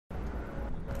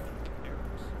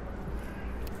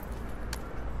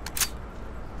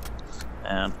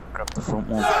and grab the front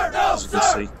one. As you can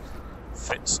see,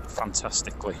 fits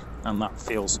fantastically, and that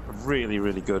feels really,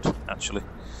 really good. Actually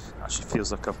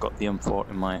feels like I've got the M4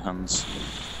 in my hands.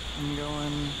 I'm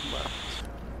going left.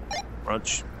 Rog.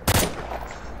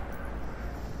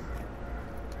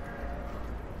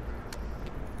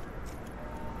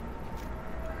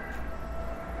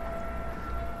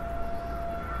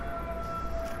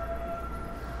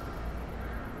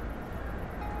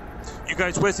 You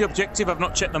guys, where's the objective? I've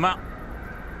not checked the map.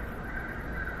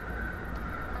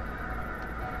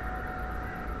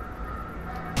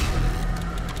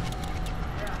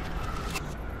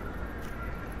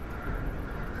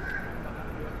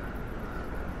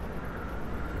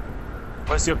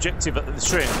 Where's the objective at the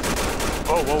train?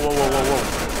 Whoa, whoa, whoa, whoa, whoa, whoa.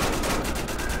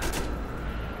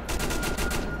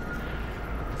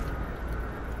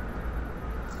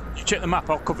 You check the map,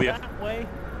 I'll cover you. That way.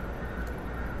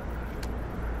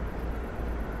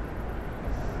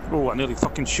 Oh, I nearly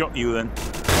fucking shot you then.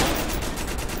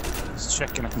 Just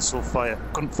checking I can still fire.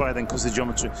 Couldn't fire then because of the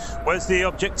geometry. Where's the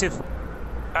objective?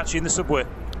 Actually in the subway.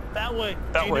 That way.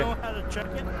 That way. Do you know how to check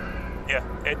it? Yeah,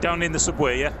 down in the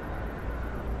subway, yeah?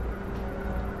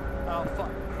 Oh,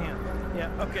 fuck. Yeah,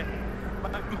 okay.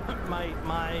 My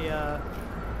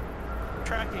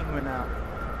tracking went out.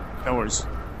 No worries.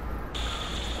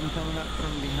 I'm coming up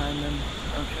from behind them.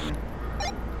 Don't shoot me.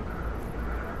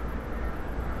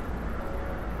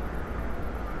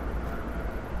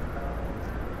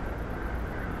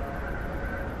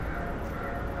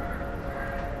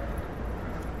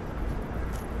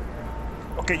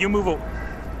 Okay, you move up.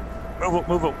 Move up,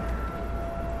 move up.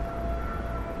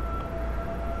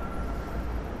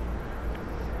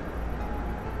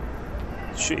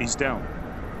 Shit, he's down.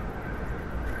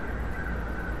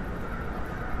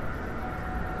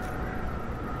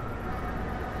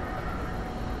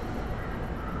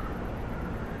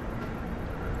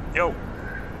 Yo.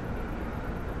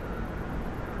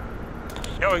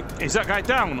 Yo, is that guy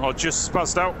down or just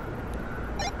spazzed out?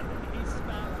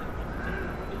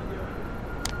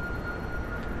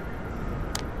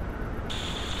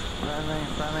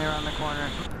 Finally around the corner.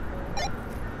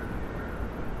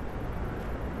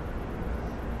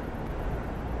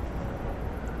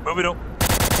 Move it up.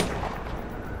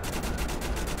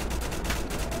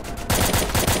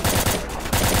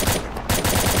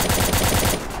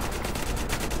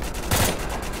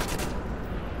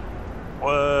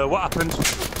 What happened?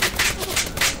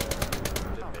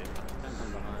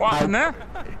 What happened there?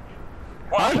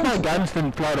 What happened? My guns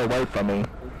didn't float away from me.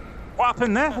 What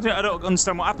happened there? I don't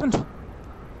understand what happened.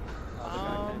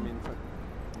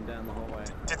 Down the hallway.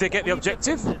 Did they get the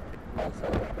objective?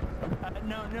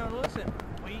 No, listen.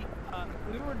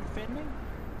 We were defending,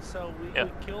 so we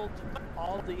killed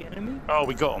all the enemy. Oh,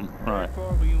 we got them. Right.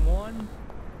 Therefore, we won.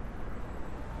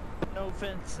 No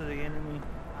offense to the enemy.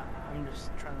 I'm just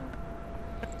trying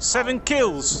to... 7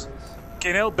 kills.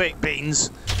 Fucking hell, baked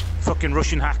beans. Fucking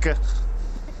Russian hacker.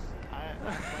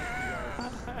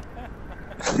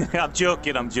 I'm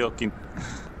joking, I'm joking.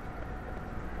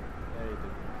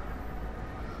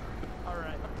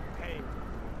 Alright, hey,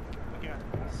 we got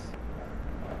this.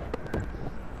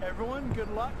 Everyone, good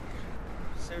luck.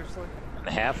 Seriously.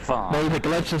 Have fun. Maybe the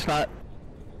glitch is not.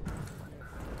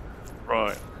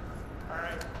 Right.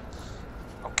 Alright.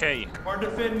 Okay. We're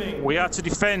defending. We are to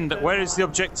defend. Where is the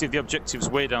objective? The objective's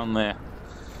way down there.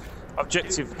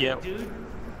 Objective, yeah. Dude?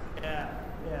 Yeah.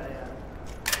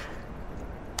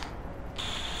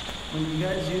 When you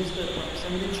guys use the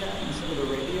proximity chat instead of the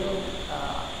radio, you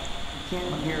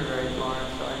can't hear very far,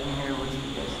 so I didn't hear what you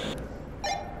guys said.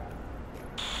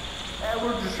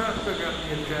 We're just trying to figure out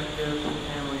the objective,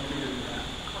 and we can do that.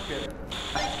 Okay.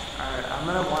 Alright, I'm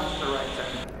gonna watch the right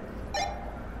side.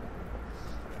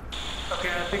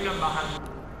 Okay, I think I'm behind.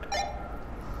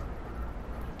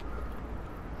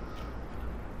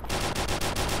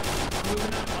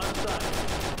 Moving up one side.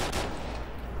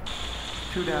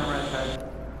 2 down right side.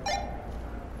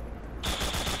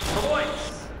 Boys!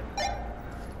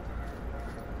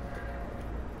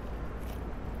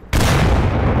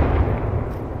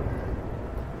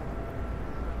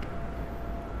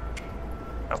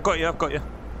 I've got you, I've got you.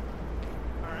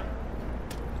 Alright.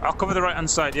 I'll cover the right hand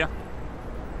side, yeah?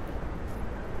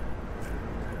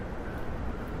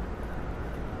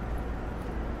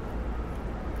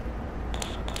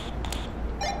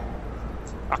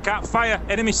 I can't fire.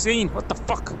 Enemy seen. What the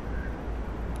fuck?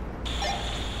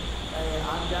 Hey,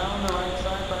 I'm down on the right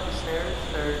side by the stairs.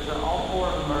 There's all 4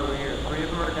 of them are over here. 3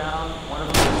 of them are down. 1 of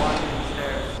them is watching the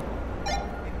stairs.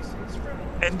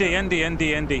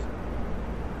 ND.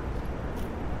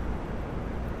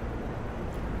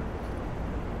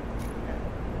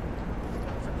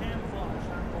 For camouflage,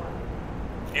 not for.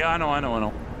 Yeah, I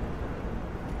know.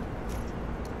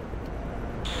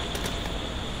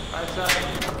 Right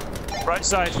side. Right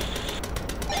side.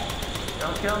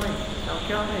 Don't kill me. Don't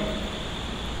kill me.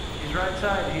 He's right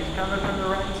side. He's coming from the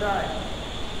right side.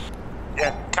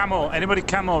 Yeah, camo. Anybody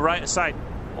camo, right side.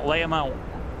 Lay him out.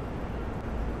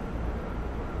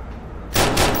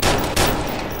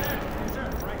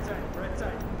 Right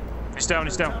side. He's down.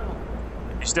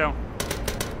 He's down.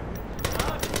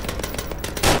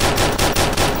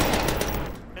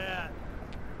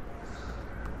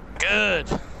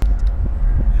 Good.